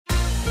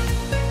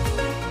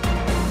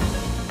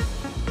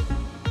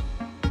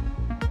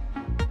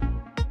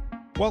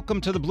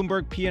Welcome to the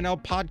Bloomberg P&L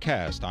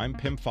podcast. I'm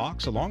Pim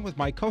Fox, along with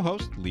my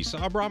co-host, Lisa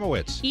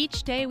Abramowitz.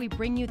 Each day, we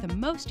bring you the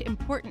most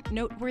important,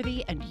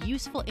 noteworthy, and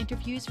useful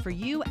interviews for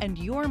you and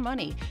your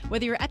money,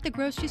 whether you're at the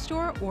grocery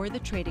store or the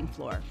trading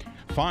floor.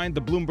 Find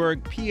the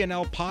Bloomberg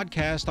P&L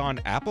podcast on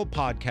Apple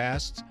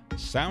Podcasts,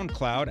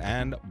 SoundCloud,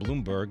 and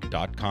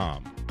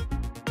Bloomberg.com.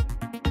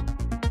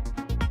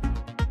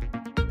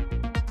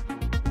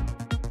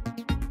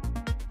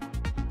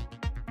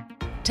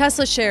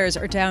 Tesla shares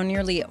are down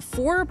nearly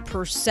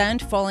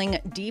 4%, falling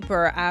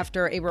deeper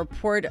after a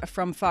report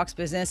from Fox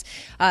Business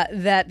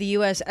that the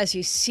U.S.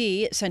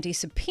 SEC sent a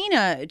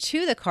subpoena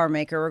to the car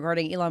maker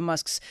regarding Elon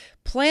Musk's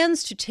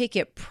plans to take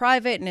it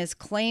private and is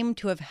claimed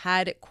to have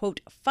had,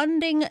 quote,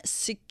 funding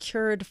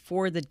secured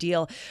for the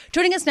deal.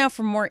 Joining us now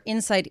for more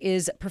insight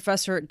is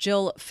Professor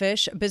Jill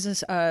Fisch,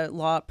 business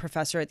law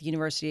professor at the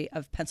University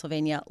of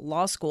Pennsylvania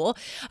Law School.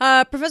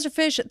 Professor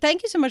Fisch,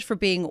 thank you so much for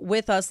being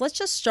with us. Let's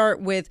just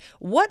start with,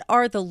 what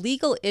are the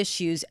legal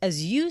issues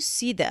as you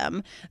see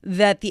them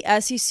that the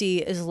SEC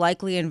is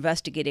likely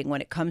investigating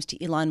when it comes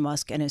to Elon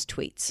Musk and his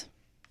tweets?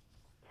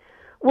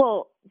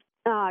 Well,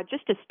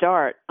 just to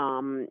start,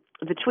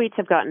 the tweets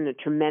have gotten a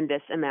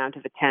tremendous amount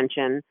of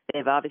attention.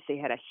 They've obviously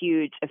had a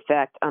huge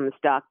effect on the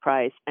stock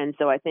price. And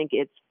so I think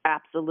it's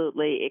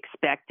absolutely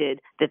expected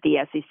that the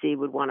SEC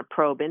would want to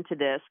probe into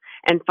this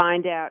and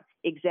find out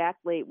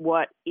exactly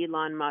what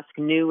Elon Musk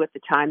knew at the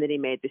time that he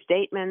made the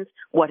statements,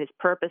 what his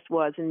purpose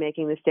was in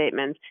making the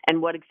statements,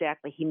 and what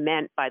exactly he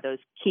meant by those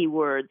key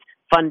words,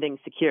 funding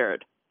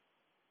secured.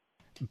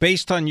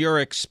 Based on your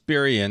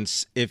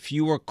experience, if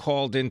you were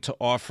called in to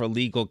offer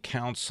legal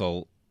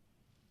counsel,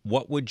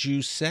 what would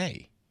you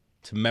say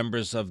to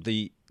members of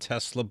the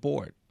Tesla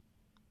board?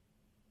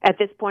 At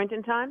this point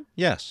in time?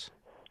 Yes.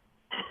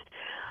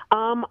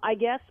 I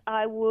guess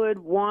I would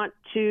want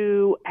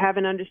to have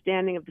an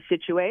understanding of the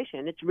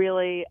situation. It's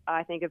really,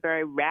 I think, a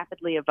very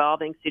rapidly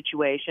evolving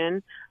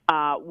situation.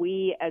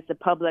 We, as the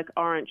public,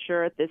 aren't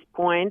sure at this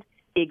point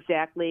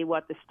exactly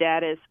what the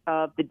status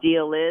of the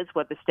deal is,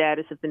 what the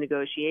status of the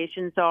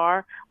negotiations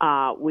are.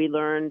 I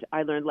learned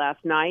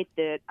last night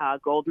that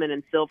Goldman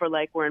and Silver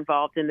Lake were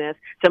involved in this.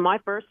 So my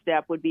first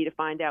step would be to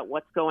find out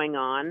what's going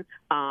on,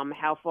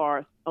 how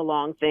far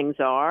along things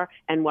are,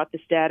 and what the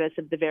status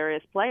of the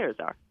various players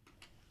are.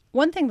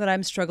 One thing that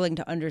I'm struggling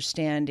to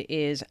understand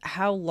is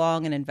how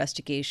long an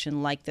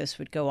investigation like this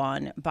would go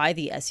on by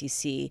the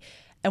SEC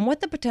and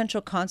what the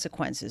potential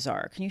consequences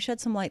are. Can you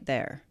shed some light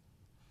there?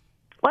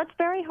 Well, it's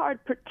very hard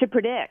to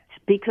predict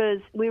because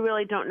we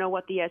really don't know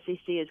what the SEC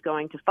is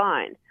going to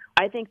find.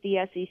 I think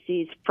the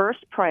SEC's first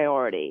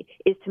priority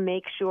is to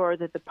make sure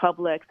that the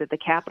public, that the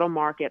capital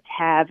markets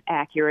have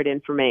accurate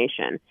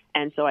information.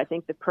 And so I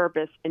think the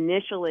purpose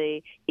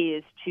initially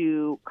is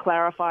to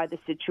clarify the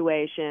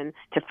situation,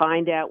 to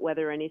find out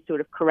whether any sort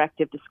of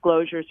corrective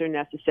disclosures are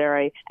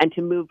necessary, and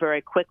to move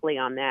very quickly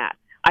on that.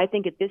 I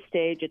think at this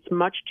stage, it's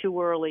much too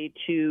early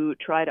to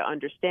try to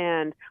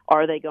understand,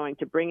 are they going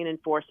to bring an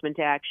enforcement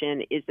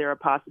action? Is there a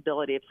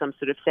possibility of some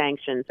sort of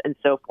sanctions and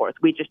so forth?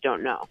 We just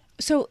don't know.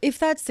 So if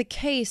that's the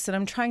case, then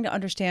I'm trying to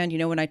understand,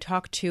 when I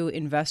talk to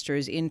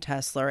investors in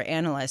Tesla or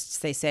analysts,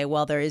 they say,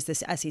 well, there is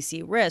this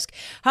SEC risk.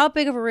 How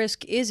big of a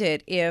risk is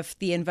it if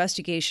the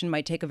investigation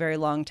might take a very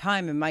long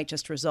time and might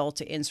just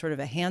result in sort of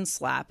a hand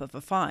slap of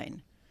a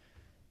fine?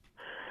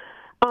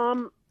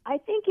 I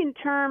think in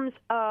terms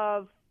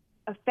of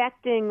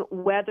affecting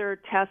whether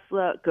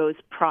Tesla goes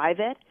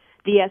private,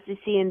 the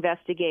SEC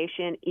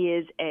investigation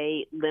is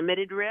a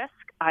limited risk.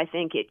 I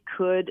think it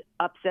could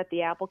upset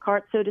the apple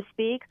cart, so to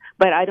speak,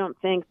 but I don't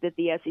think that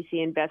the SEC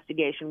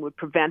investigation would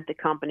prevent the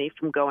company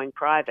from going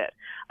private.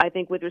 I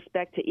think with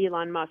respect to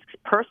Elon Musk's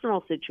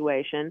personal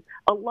situation,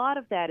 a lot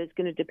of that is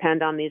going to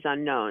depend on these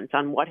unknowns,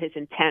 on what his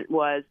intent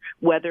was,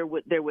 whether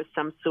there was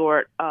some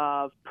sort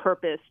of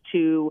purpose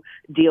to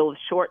deal with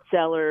short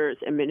sellers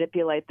and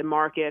manipulate the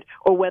market,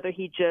 or whether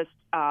he just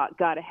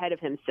got ahead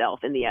of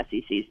himself in the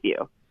SEC's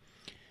view.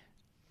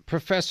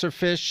 Professor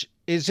Fisch,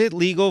 is it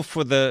legal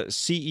for the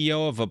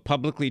CEO of a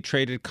publicly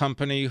traded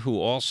company who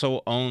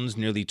also owns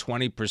nearly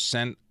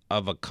 20%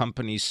 of a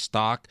company's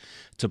stock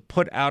to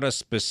put out a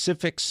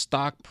specific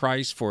stock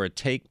price for a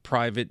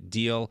take-private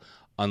deal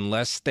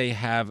unless they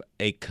have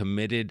a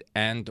committed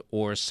and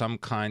or some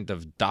kind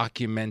of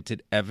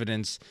documented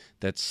evidence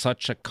that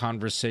such a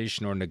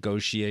conversation or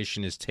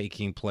negotiation is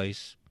taking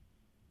place?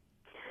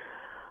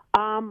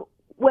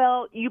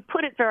 Well, you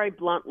put it very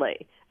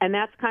bluntly, and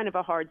that's kind of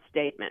a hard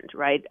statement,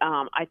 right?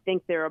 I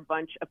think there are a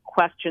bunch of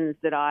questions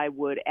that I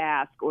would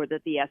ask or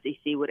that the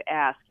SEC would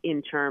ask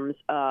in terms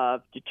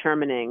of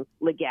determining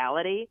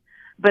legality.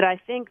 But I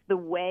think the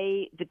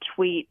way the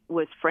tweet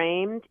was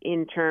framed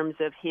in terms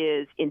of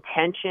his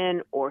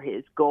intention or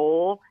his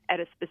goal at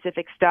a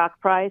specific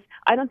stock price,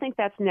 I don't think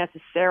that's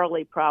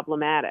necessarily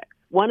problematic.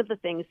 one of the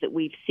things that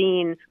we've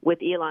seen with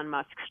Elon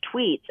Musk's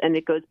tweets, and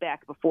it goes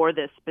back before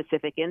this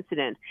specific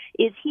incident,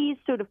 is he's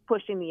sort of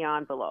pushing the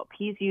envelope.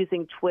 He's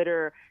using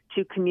Twitter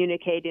to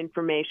communicate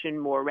information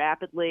more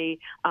rapidly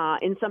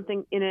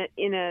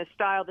in a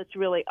style that's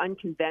really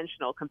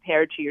unconventional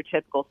compared to your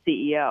typical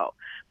CEO.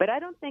 But I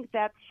don't think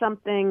that's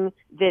something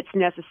that's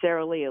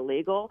necessarily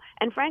illegal.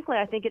 And frankly,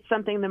 I think it's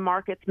something the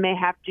markets may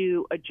have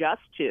to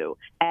adjust to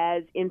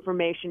as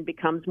information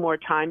becomes more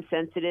time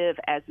sensitive,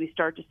 as we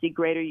start to see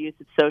greater use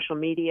of social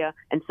media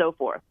and so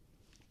forth.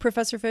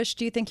 Professor Fisch,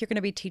 do you think you're going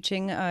to be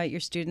teaching your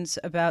students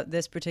about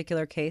this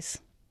particular case?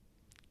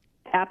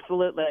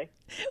 Absolutely.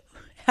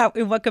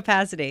 In what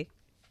capacity?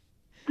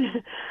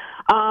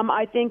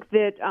 I think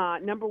that,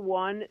 number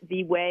one,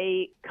 the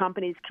way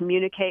companies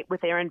communicate with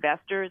their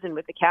investors and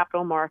with the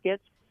capital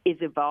markets is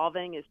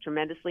evolving, is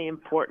tremendously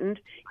important,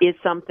 is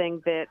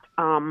something that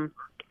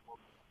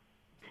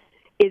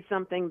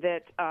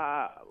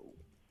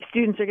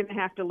students are going to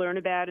have to learn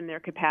about in their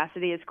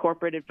capacity as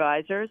corporate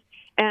advisors.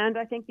 And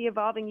I think the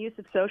evolving use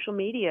of social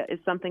media is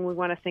something we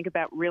want to think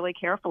about really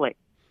carefully.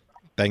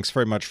 Thanks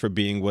very much for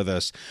being with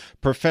us.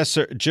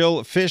 Professor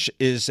Jill Fisch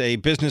is a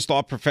business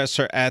law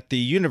professor at the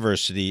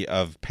University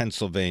of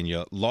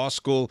Pennsylvania Law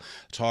School,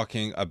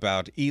 talking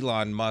about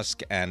Elon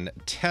Musk and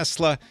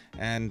Tesla.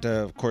 And,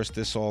 of course,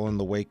 this all in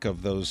the wake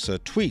of those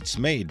tweets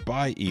made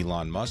by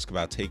Elon Musk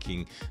about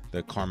taking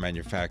the car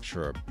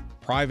manufacturer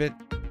private.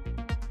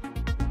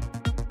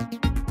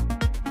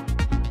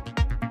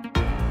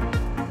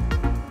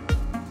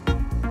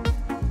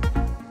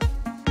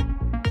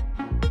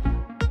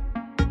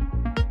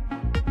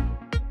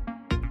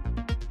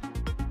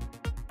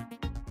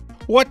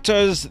 What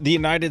does the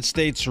United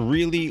States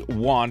really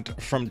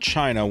want from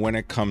China when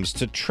it comes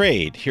to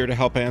trade? Here to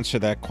help answer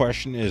that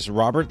question is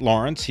Robert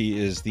Lawrence. He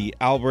is the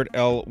Albert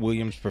L.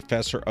 Williams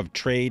Professor of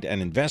Trade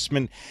and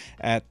Investment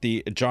at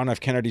the John F.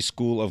 Kennedy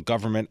School of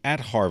Government at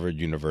Harvard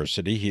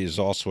University. He is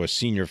also a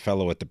senior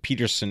fellow at the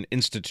Peterson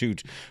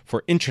Institute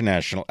for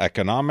International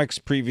Economics.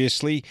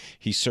 Previously,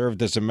 he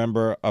served as a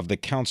member of the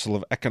Council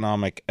of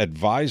Economic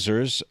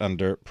Advisors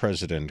under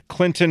President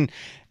Clinton.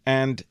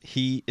 And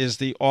he is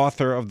the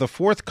author of the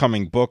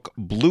forthcoming book,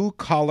 Blue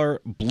Collar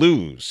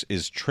Blues: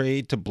 Is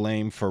Trade to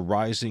Blame for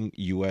Rising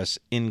U.S.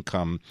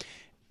 Income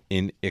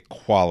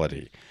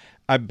Inequality?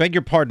 I beg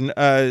your pardon,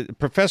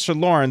 Professor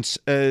Lawrence,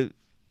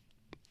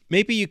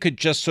 maybe you could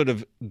just sort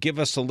of give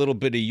us a little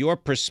bit of your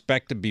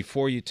perspective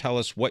before you tell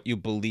us what you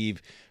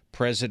believe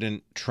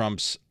President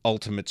Trump's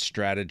ultimate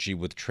strategy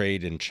with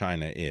trade in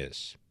China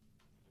is.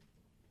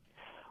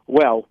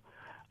 Well,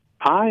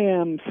 I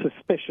am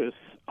suspicious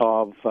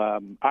of,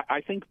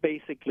 I think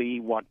basically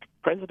what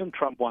President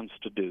Trump wants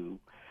to do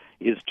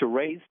is to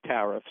raise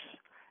tariffs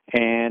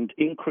and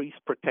increase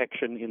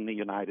protection in the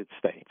United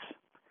States.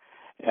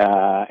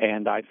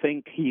 And I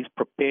think he's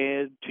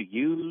prepared to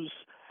use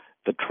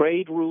the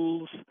trade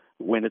rules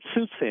when it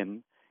suits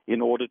him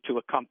in order to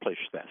accomplish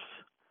this.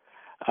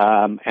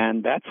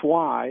 And that's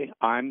why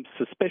I'm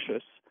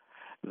suspicious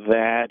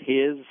that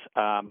his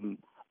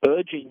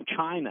urging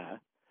China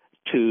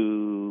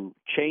to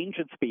change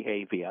its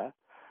behavior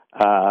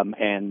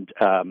and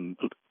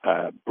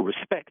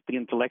respect the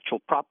intellectual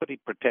property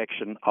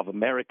protection of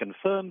American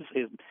firms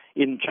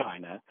in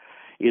China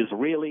is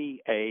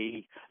really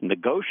a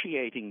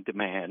negotiating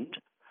demand,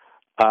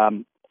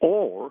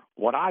 or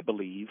what I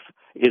believe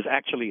is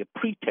actually a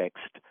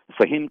pretext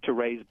for him to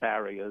raise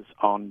barriers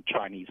on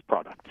Chinese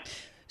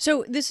products.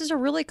 So this is a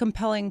really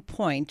compelling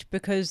point,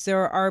 because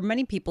there are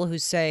many people who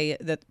say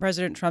that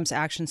President Trump's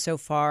actions so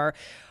far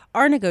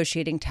are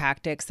negotiating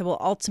tactics that will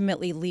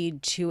ultimately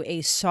lead to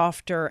a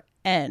softer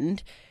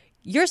end.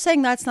 You're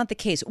saying that's not the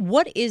case.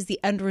 What is the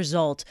end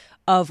result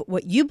of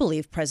what you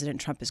believe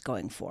President Trump is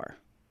going for?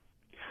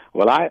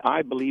 Well,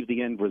 I believe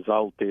the end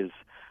result is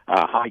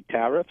high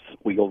tariffs.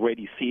 We're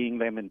already seeing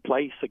them in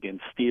place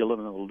against steel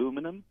and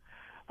aluminum,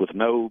 with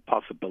no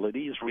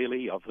possibilities,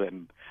 really, of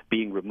them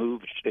being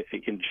removed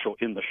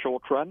in the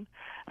short run.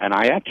 And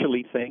I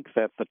actually think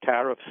that the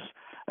tariffs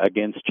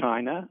against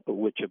China,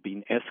 which have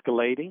been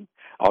escalating,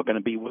 are going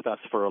to be with us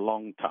for a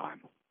long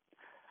time.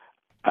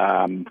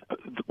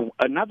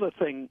 Another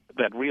thing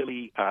that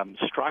really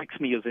strikes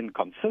me as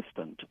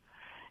inconsistent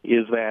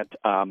is that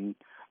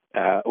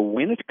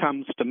when it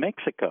comes to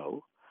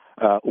Mexico,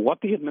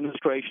 what the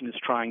administration is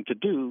trying to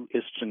do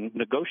is to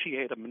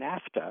negotiate a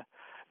NAFTA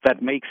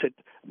that makes it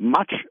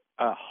much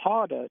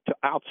harder to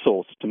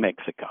outsource to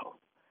Mexico.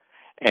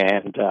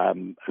 And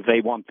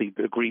they want the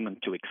agreement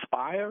to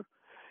expire.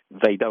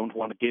 They don't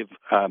want to give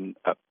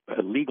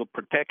a legal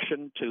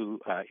protection to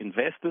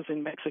investors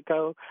in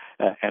Mexico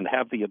and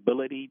have the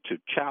ability to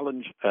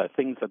challenge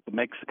things that the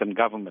Mexican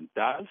government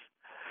does.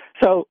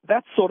 So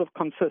that's sort of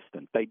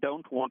consistent. They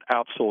don't want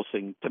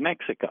outsourcing to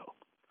Mexico.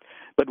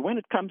 But when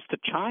it comes to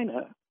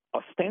China,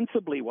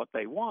 ostensibly what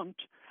they want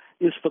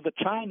is for the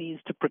Chinese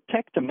to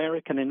protect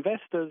American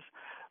investors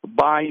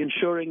by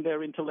ensuring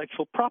their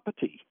intellectual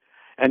property.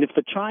 And if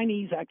the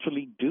Chinese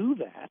actually do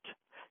that,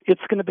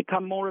 it's going to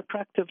become more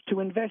attractive to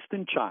invest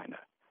in China,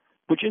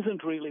 which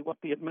isn't really what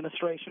the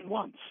administration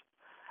wants.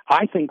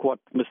 I think what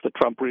Mr.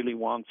 Trump really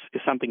wants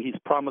is something he's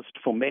promised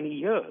for many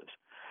years,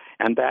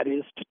 and that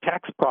is to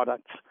tax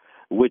products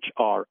which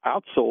are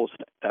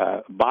outsourced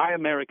by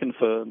American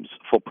firms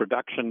for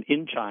production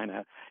in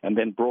China and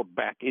then brought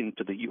back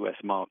into the U.S.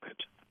 market.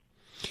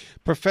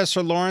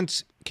 Professor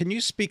Lawrence, can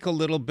you speak a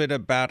little bit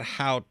about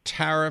how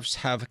tariffs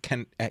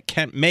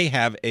may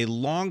have a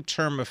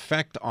long-term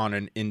effect on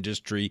an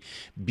industry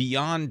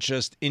beyond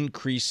just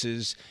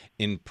increases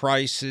in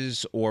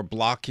prices or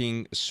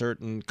blocking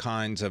certain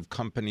kinds of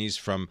companies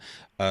from,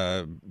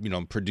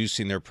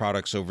 producing their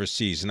products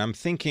overseas? And I'm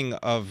thinking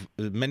of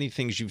many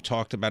things you've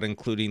talked about,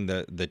 including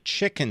the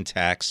chicken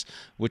tax,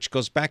 which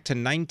goes back to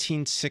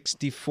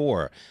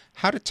 1964.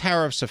 How do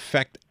tariffs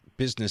affect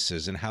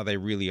businesses and how they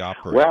really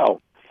operate?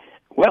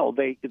 Well,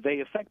 they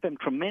affect them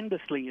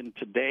tremendously in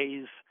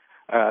today's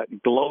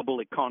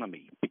global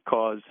economy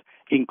because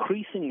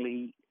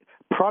increasingly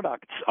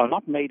products are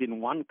not made in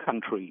one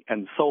country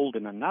and sold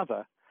in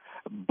another,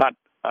 but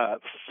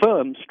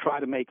firms try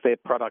to make their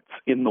products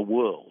in the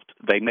world.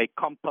 They make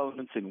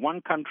components in one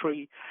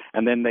country,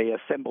 and then they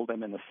assemble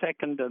them in a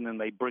second, and then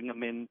they bring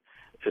them in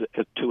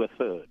to a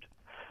third.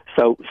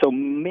 So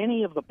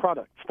many of the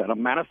products that are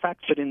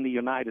manufactured in the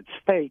United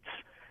States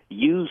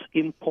use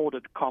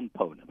imported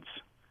components.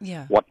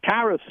 Yeah. What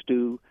tariffs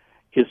do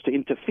is to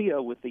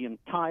interfere with the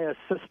entire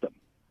system.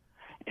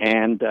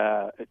 And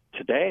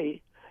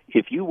today,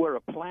 if you were a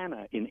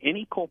planner in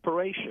any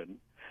corporation,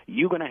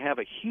 you're going to have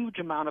a huge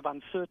amount of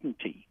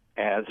uncertainty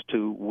as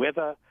to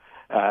whether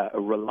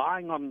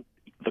relying on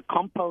the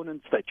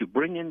components that you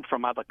bring in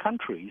from other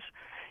countries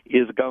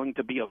is going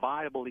to be a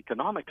viable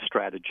economic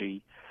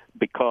strategy,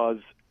 because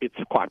it's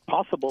quite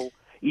possible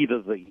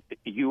either the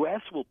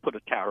U.S. will put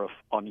a tariff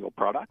on your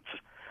products,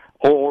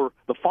 or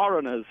the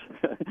foreigners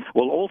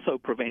will also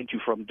prevent you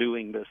from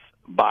doing this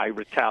by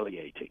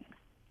retaliating.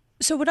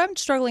 So what I'm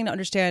struggling to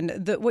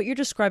understand, what you're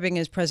describing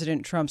as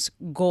President Trump's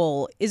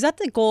goal, is that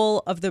the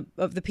goal of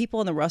the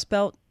people in the Rust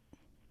Belt?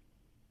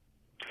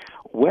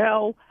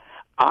 Well,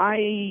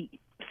 I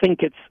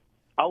think it's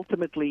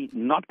ultimately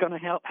not going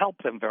to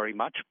help them very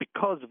much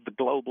because of the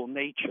global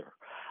nature.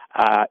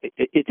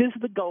 It is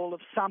the goal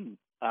of some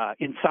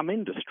in some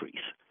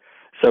industries.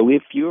 So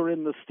if you're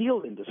in the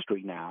steel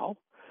industry now,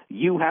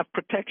 you have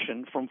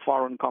protection from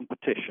foreign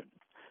competition.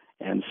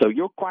 And so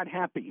you're quite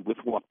happy with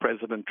what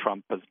President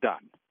Trump has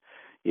done.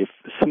 If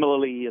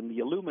similarly in the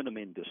aluminum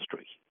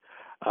industry,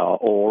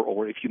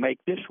 or if you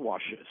make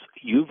dishwashers,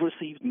 you've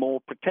received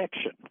more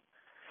protection.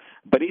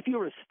 But if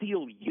you're a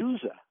steel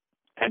user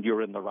and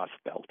you're in the Rust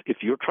Belt, if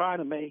you're trying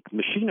to make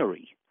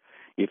machinery,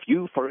 if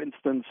you, for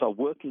instance, are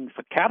working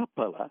for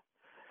Caterpillar,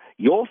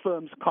 your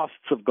firm's costs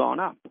have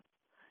gone up,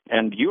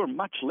 and you're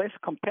much less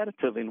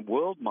competitive in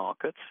world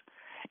markets,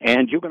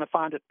 and you're going to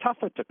find it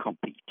tougher to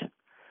compete.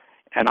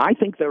 And I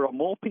think there are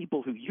more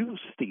people who use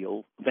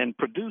steel than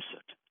produce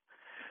it.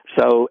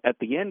 So at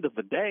the end of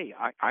the day,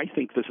 I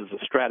think this is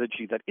a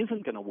strategy that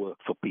isn't going to work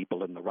for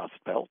people in the Rust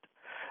Belt,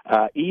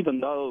 even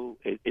though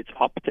its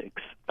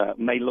optics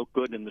may look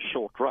good in the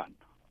short run.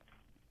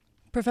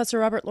 Professor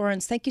Robert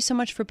Lawrence, thank you so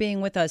much for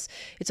being with us.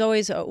 It's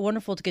always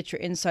wonderful to get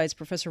your insights.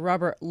 Professor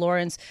Robert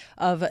Lawrence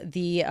of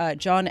the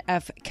John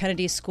F.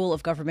 Kennedy School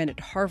of Government at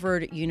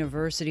Harvard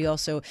University,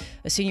 also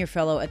a senior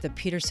fellow at the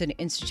Peterson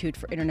Institute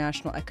for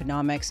International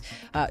Economics,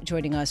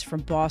 joining us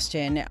from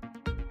Boston.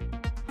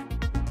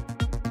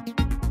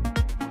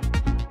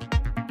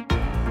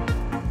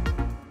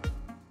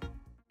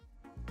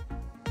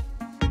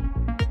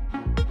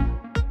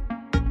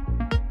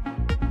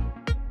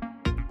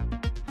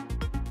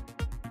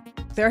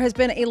 There has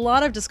been a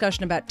lot of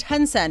discussion about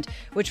Tencent,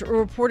 which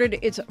reported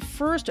its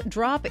first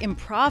drop in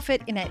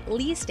profit in at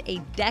least a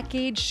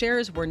decade.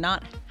 Shares were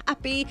not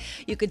happy.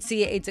 You could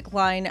see a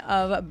decline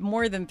of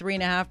more than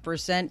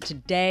 3.5%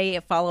 today,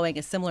 following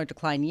a similar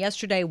decline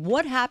yesterday.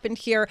 What happened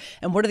here,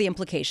 and what are the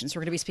implications? We're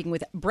going to be speaking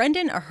with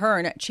Brendan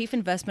Ahern, Chief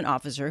Investment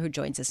Officer, who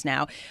joins us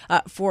now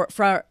for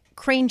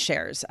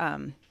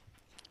KraneShares.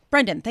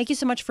 Brendan, thank you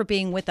so much for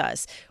being with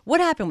us. What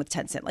happened with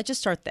Tencent? Let's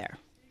just start there.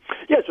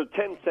 Yeah, so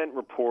Tencent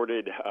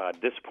reported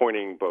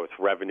disappointing both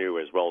revenue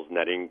as well as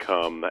net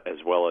income, as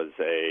well as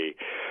a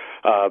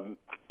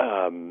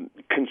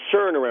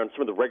concern around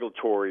some of the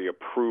regulatory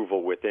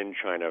approval within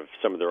China of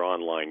some of their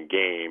online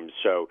games.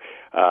 So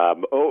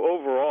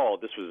overall,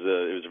 it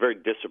was a very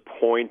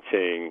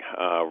disappointing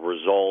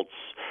results.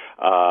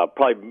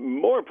 Probably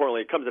more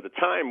importantly, it comes at a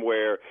time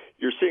where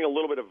you're seeing a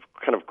little bit of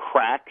kind of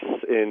cracks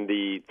in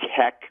the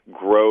tech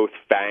growth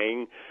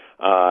FANG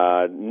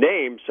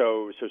name,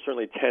 so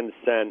certainly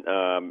Tencent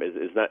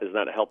is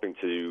not helping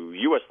to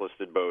U.S.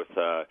 listed both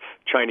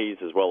Chinese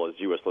as well as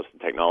U.S.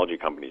 listed technology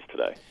companies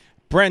today.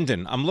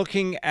 Brendan, I'm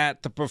looking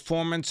at the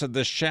performance of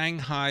the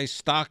Shanghai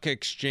Stock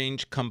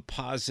Exchange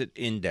Composite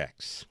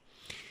Index.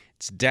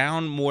 It's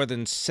down more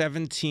than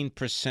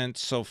 17%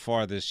 so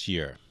far this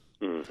year.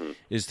 Mm-hmm.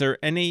 Is there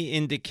any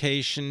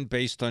indication,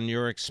 based on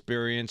your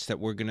experience, that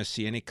we're going to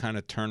see any kind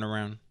of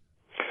turnaround?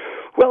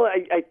 Well,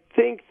 I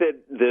think that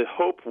the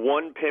hope,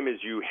 one, Pim, is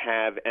you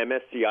have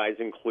MSCI's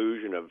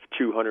inclusion of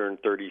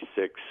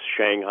 236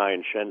 Shanghai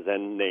and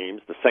Shenzhen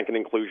names. The second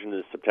inclusion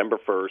is September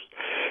 1st.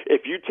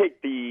 If you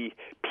take the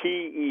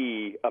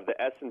PE of the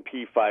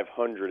S&P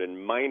 500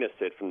 and minus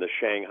it from the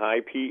Shanghai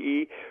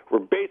PE, we're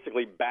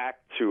basically back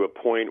to a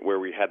point where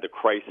we had the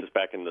crisis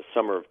back in the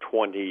summer of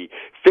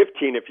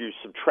 2015. If you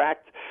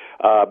subtract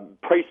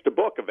price to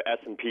book of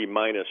S&P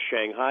minus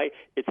Shanghai,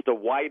 it's the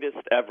widest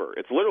ever.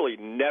 It's literally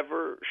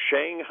never,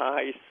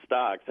 Shanghai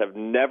stocks have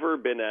never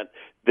been at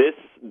this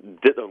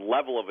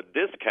level of a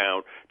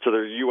discount to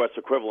their U.S.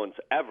 equivalents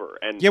ever.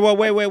 And yeah, well,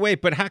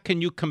 wait. But how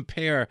can you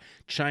compare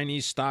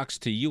Chinese stocks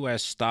to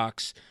U.S.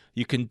 stocks?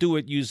 You can do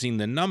it using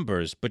the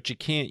numbers, but you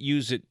can't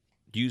use it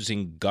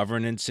using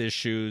governance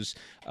issues,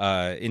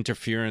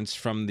 interference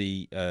from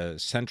the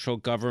central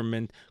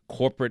government,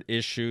 corporate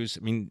issues.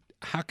 I mean,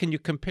 how can you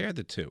compare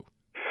the two?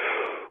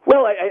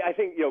 Well, I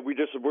think we're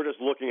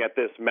just looking at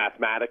this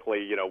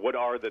mathematically. What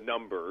are the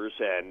numbers?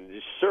 And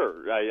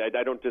sure,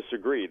 I don't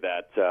disagree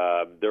that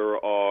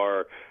there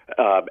are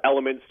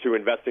elements to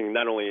investing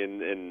not only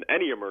in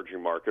any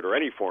emerging market or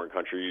any foreign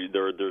country.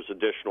 There's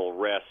additional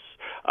risks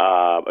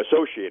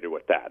associated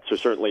with that. So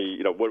certainly,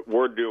 what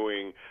we're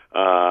doing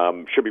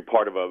should be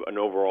part of an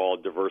overall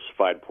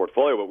diversified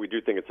portfolio. But we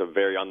do think it's a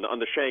very on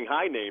the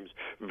Shanghai names,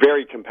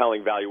 very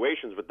compelling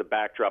valuations with the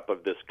backdrop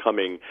of this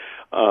coming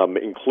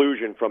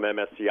inclusion from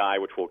MSCI,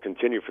 which will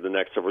continue for the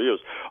next several years.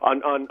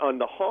 On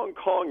the Hong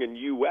Kong and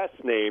U.S.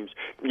 names,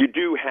 you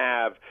do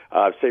have,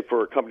 say,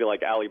 for a company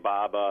like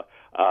Alibaba,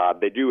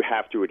 they do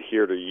have to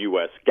adhere to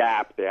U.S.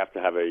 GAAP. They have to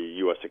have a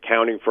U.S.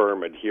 accounting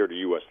firm, adhere to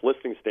U.S.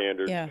 listing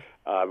standards,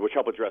 which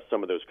help address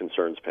some of those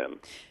concerns, Pim.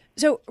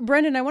 So,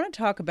 Brendan, I want to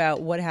talk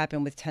about what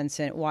happened with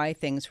Tencent, why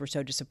things were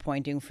so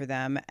disappointing for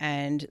them,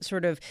 and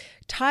sort of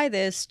tie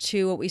this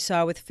to what we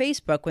saw with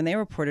Facebook when they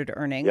reported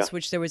earnings,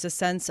 which there was a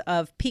sense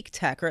of peak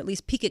tech, or at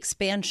least peak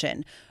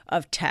expansion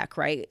of tech,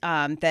 right?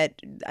 That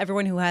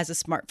everyone who has a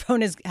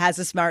smartphone has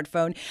a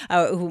smartphone,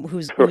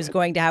 who's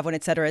going to have one,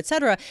 et cetera, et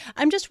cetera.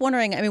 I'm just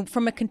wondering, I mean,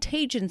 from a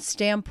contagion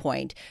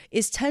standpoint,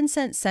 is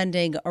Tencent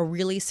sending a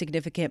really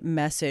significant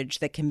message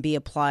that can be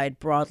applied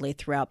broadly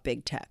throughout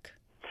big tech?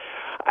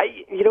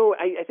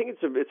 I think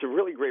it's a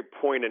really great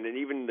point, and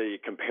even the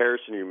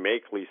comparison you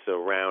make, Lisa,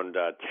 around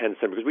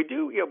Tencent, because we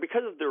do,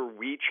 because of their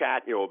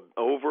WeChat,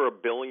 over 1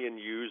 billion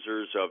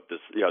users of this,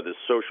 this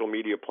social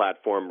media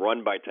platform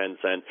run by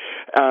Tencent.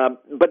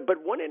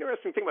 But one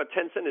interesting thing about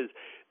Tencent is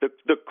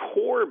the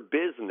core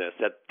business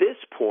at this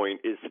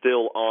point is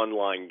still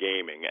online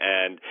gaming,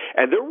 and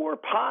there were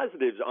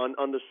positives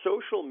on the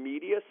social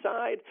media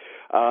side.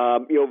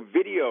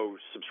 Video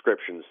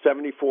subscriptions,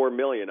 74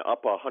 million,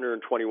 up 121%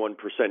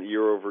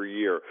 year over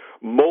year.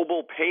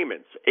 Mobile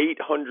payments,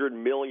 800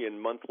 million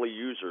monthly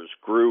users,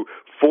 grew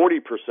 40%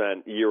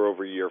 year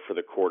over year for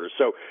the quarter.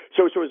 So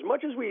as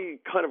much as we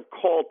kind of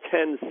call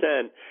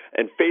Tencent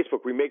and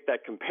Facebook, we make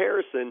that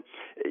comparison.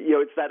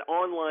 It's that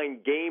online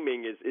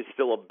gaming is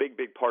still a big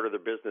part of their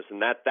business,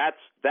 and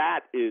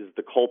that is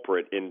the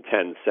culprit in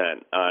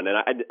Tencent.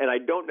 And I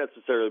don't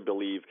necessarily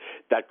believe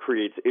that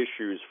creates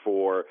issues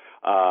for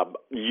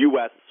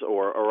U.S.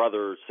 or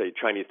other, say,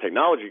 Chinese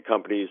technology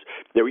companies.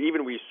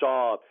 Even we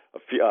saw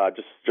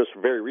just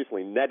very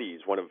recently,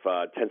 NetEase, one of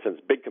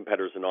Tencent's big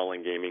competitors in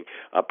online gaming,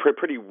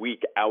 pretty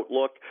weak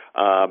outlook,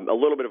 a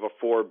little bit of a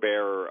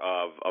forebearer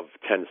of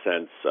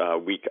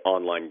Tencent's weak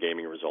online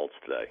gaming results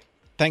today.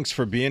 Thanks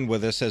for being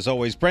with us. As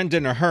always,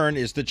 Brendan Ahern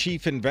is the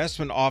Chief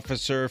Investment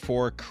Officer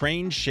for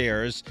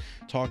KraneShares,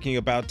 talking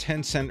about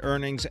Tencent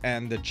earnings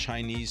and the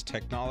Chinese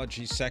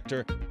technology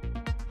sector.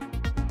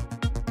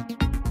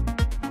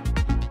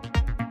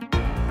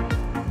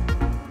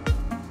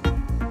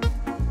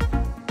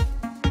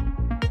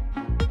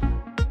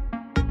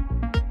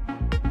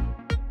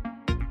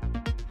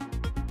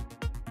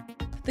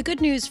 The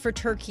good news for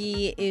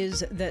Turkey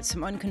is that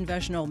some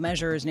unconventional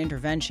measures and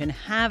intervention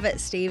have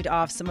staved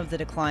off some of the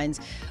declines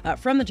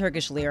from the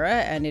Turkish lira,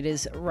 and it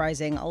is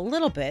rising a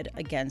little bit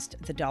against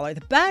the dollar.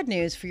 The bad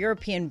news for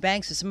European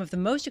banks is some of the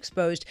most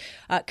exposed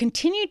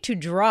continue to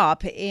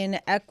drop in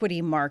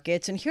equity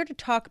markets. And here to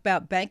talk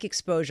about bank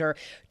exposure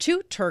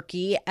to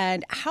Turkey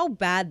and how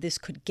bad this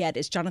could get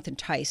is Jonathan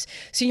Tyce,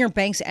 Senior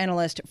Banks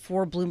Analyst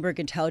for Bloomberg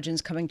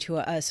Intelligence, coming to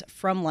us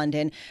from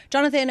London.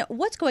 Jonathan,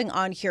 what's going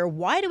on here?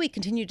 Why do we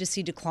continue to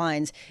see declines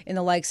in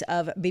the likes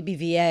of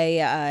BBVA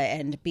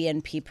and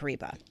BNP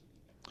Paribas?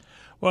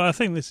 Well, I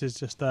think this is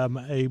just a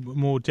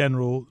more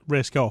general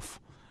risk off.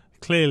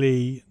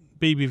 Clearly,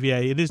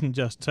 BBVA, it isn't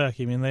just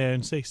Turkey. I mean, they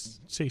own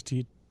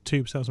 62%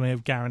 of something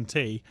of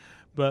guarantee,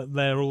 but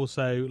they're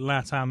also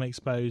LATAM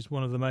exposed,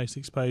 one of the most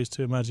exposed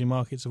to emerging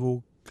markets of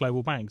all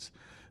global banks.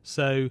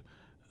 So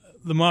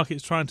the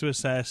market's trying to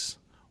assess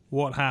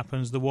what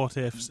happens, the what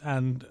ifs,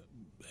 and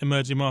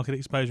emerging market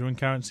exposure and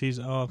currencies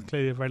are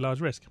clearly a very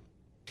large risk.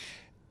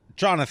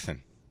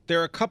 Jonathan,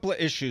 there are a couple of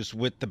issues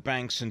with the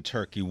banks in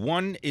Turkey.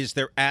 One is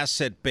their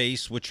asset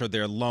base, which are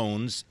their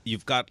loans.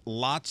 You've got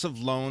lots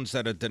of loans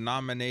that are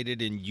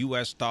denominated in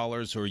U.S.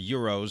 dollars or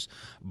euros,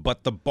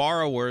 but the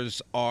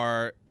borrowers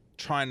are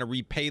trying to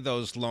repay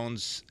those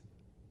loans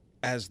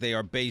as they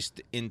are based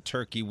in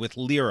Turkey with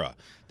lira.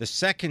 The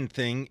second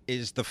thing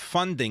is the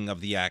funding of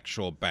the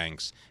actual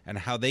banks and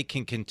how they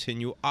can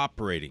continue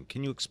operating.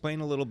 Can you explain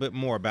a little bit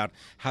more about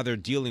how they're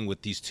dealing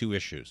with these two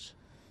issues?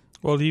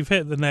 Well, you've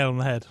hit the nail on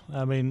the head.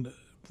 I mean,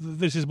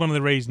 this is one of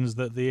the reasons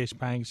that the ish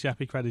banks,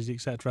 Yapı Kredi,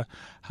 etc.,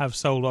 have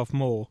sold off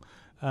more.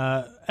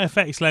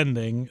 FX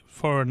lending,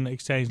 foreign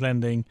exchange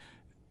lending,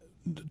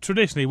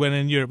 traditionally, when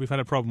in Europe we've had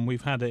a problem,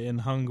 we've had it in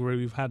Hungary,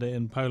 we've had it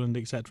in Poland,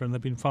 etc., and there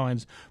have been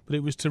fines, but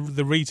it was to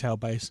the retail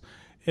base.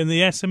 In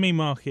the SME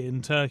market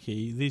in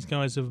Turkey, these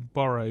guys have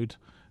borrowed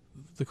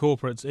the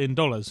corporates in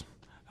dollars,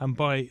 and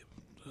by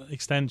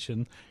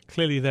extension,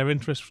 clearly their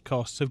interest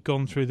costs have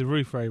gone through the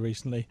roof very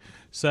recently.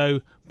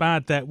 So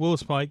bad debt will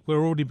spike.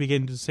 We're already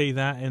beginning to see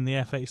that in the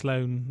FX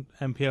loan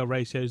NPL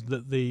ratios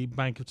that the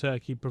Bank of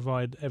Turkey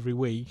provide every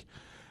week.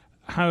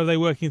 How are they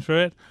working through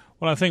it?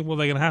 Well, I think what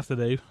they're going to have to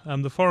do,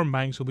 the foreign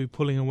banks will be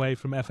pulling away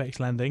from FX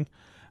lending,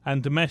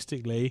 and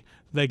domestically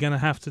they're going to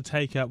have to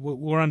take up,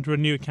 we're under a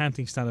new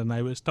accounting standard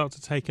now, but start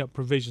to take up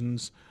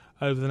provisions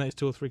over the next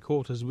 2 or 3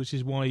 quarters, which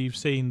is why you've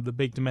seen the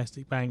big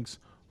domestic banks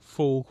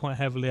fall quite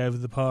heavily over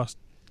the past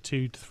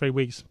 2 to 3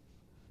 weeks.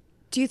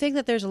 Do you think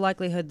that there's a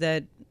likelihood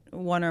that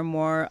one or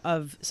more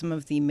of some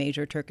of the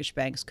major Turkish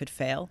banks could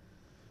fail?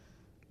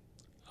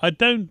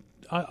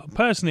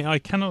 Personally, I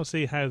cannot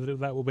see how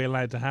that will be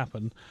allowed to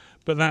happen.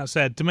 But that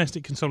said,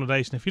 domestic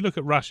consolidation, if you look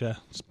at Russia,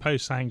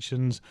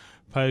 post-sanctions,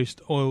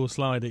 post-oil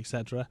slide,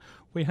 etc.,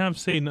 we have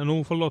seen an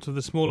awful lot of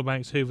the smaller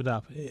banks hoovered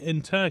up.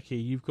 In Turkey,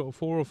 you've got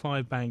 4 or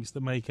 5 banks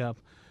that make up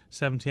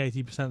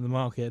 70-80% of the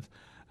market.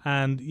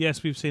 And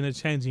yes, we've seen a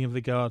changing of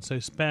the guard. So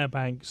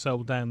Sberbank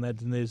sold down their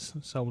deniz,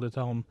 sold it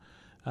on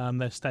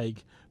their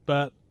stake.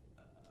 But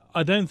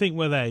I don't think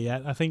we're there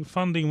yet. I think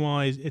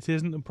funding-wise, it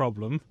isn't a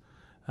problem.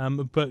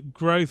 But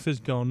growth has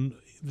gone.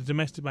 The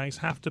domestic banks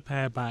have to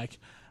pare back,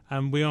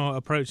 and we are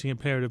approaching a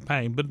period of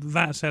pain. But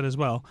that said as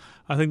well,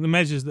 I think the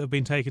measures that have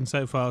been taken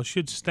so far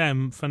should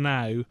stem, for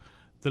now,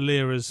 the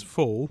lira's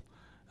fall.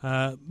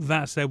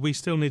 That said, we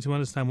still need to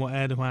understand what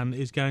Erdogan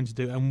is going to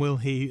do, and will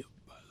he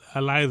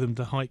allow them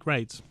to hike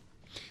rates.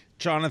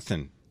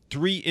 Jonathan,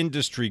 3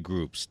 industry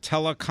groups: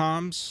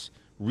 telecoms,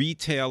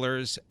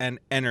 retailers, and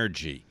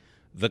energy.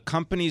 The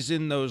companies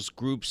in those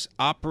groups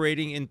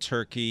operating in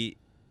Turkey,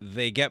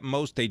 they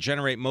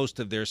generate most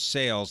of their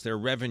sales, their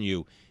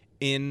revenue,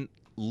 in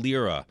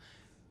lira.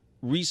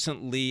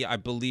 Recently, I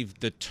believe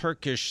the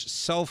Turkish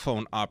cell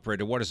phone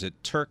operator,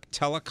 Turk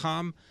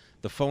Telecom,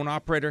 the phone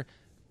operator,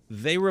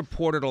 they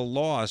reported a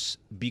loss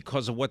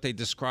because of what they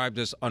described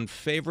as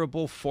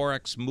unfavorable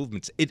Forex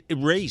movements. It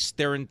erased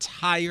their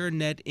entire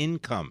net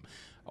income.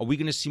 Are we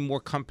going to see more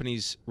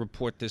companies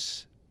report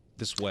this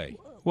way?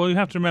 Well, you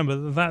have to remember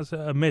that that's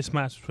a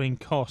mismatch between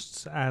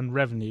costs and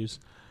revenues.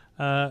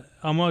 Are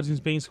margins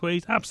being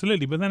squeezed?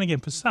 Absolutely. But then again,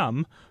 for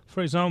some,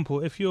 for example,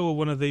 if you're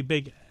one of the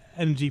big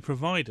energy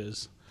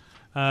providers,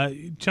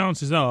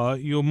 chances are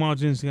your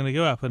margins are going to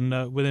go up.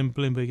 And within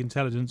Bloomberg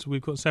Intelligence,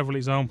 we've got several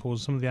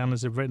examples, some of the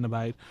analysts have written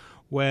about,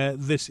 where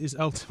this is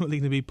ultimately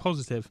going to be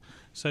positive.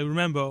 So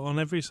remember, on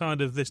every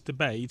side of this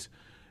debate,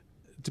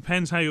 it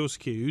depends how you're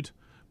skewed,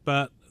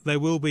 but there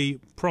will be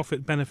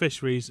profit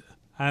beneficiaries.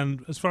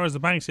 And as far as the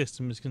bank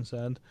system is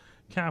concerned,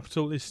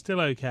 capital is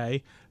still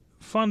okay.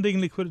 Funding,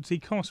 liquidity,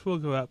 costs will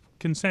go up.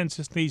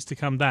 Consensus needs to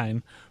come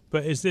down.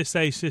 But is this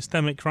a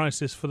systemic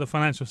crisis for the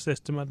financial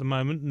system at the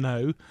moment?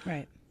 No.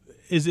 Right.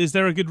 Is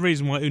there a good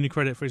reason why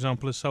UniCredit, for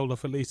example, has sold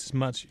off at least as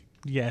much?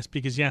 Yes,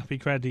 because Yapı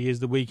Kredi is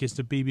the weakest,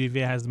 and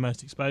BBVA has the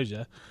most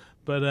exposure.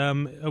 But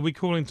are we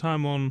calling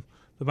time on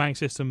the bank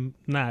system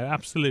now?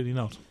 Absolutely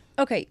not.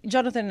 Okay,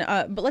 Jonathan,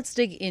 but let's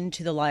dig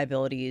into the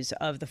liabilities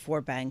of the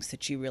 4 banks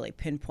that you really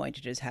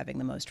pinpointed as having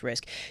the most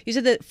risk. You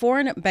said that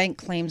foreign bank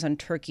claims on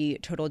Turkey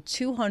totaled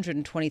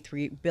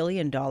 $223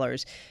 billion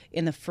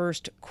in the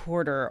first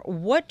quarter.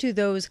 What do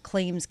those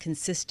claims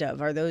consist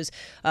of? Are those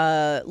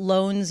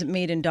loans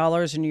made in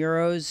dollars and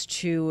euros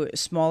to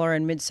smaller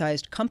and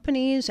mid-sized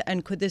companies?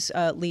 And could this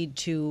lead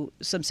to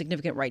some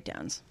significant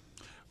write-downs?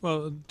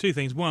 Well, 2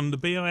 things. One, the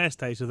BIS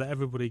data that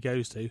everybody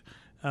goes to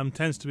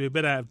tends to be a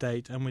bit out of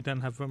date, and we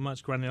don't have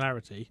much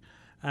granularity.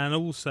 And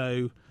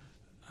also,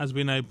 as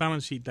we know,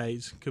 balance sheet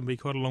dates can be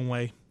quite a long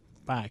way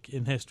back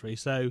in history.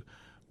 So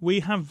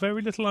we have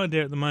very little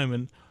idea at the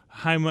moment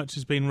how much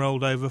has been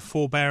rolled over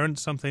forbearance,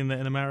 something that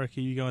in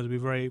America you guys will be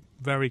very,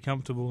 very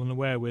comfortable and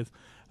aware with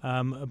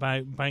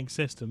about bank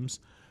systems.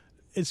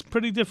 It's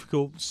pretty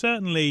difficult.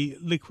 Certainly,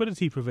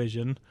 liquidity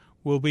provision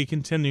will be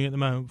continuing at the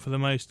moment for the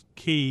most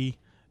key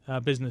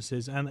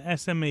businesses, and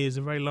SME is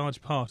a very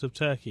large part of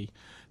Turkey.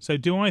 So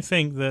do I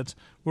think that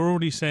we're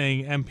already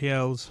seeing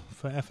NPLs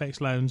for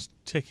FX loans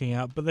ticking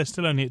up, but they're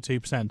still only at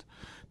 2%?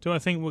 Do I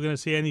think we're going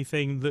to see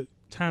anything that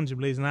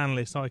tangibly as an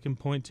analyst I can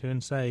point to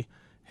and say,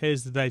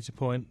 here's the data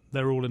point,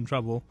 they're all in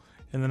trouble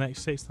in the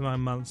next 6 to 9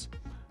 months?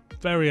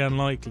 Very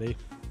unlikely.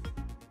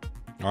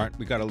 All right,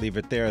 we got to leave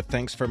it there.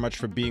 Thanks very much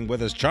for being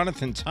with us.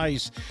 Jonathan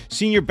Tyce,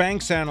 Senior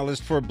Banks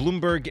Analyst for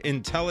Bloomberg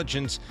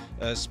Intelligence,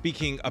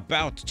 speaking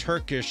about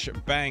Turkish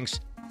banks.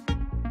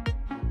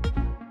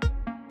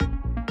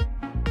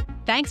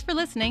 Thanks for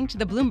listening to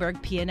the Bloomberg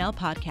P&L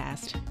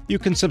podcast. You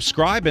can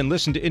subscribe and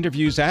listen to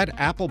interviews at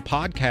Apple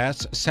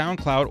Podcasts,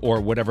 SoundCloud, or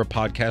whatever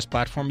podcast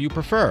platform you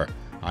prefer.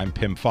 I'm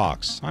Pim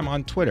Fox. I'm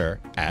on Twitter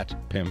at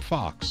Pim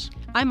Fox.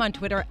 I'm on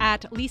Twitter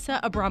at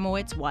Lisa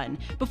Abramowitz1.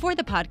 Before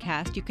the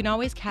podcast, you can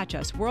always catch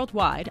us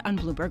worldwide on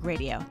Bloomberg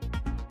Radio.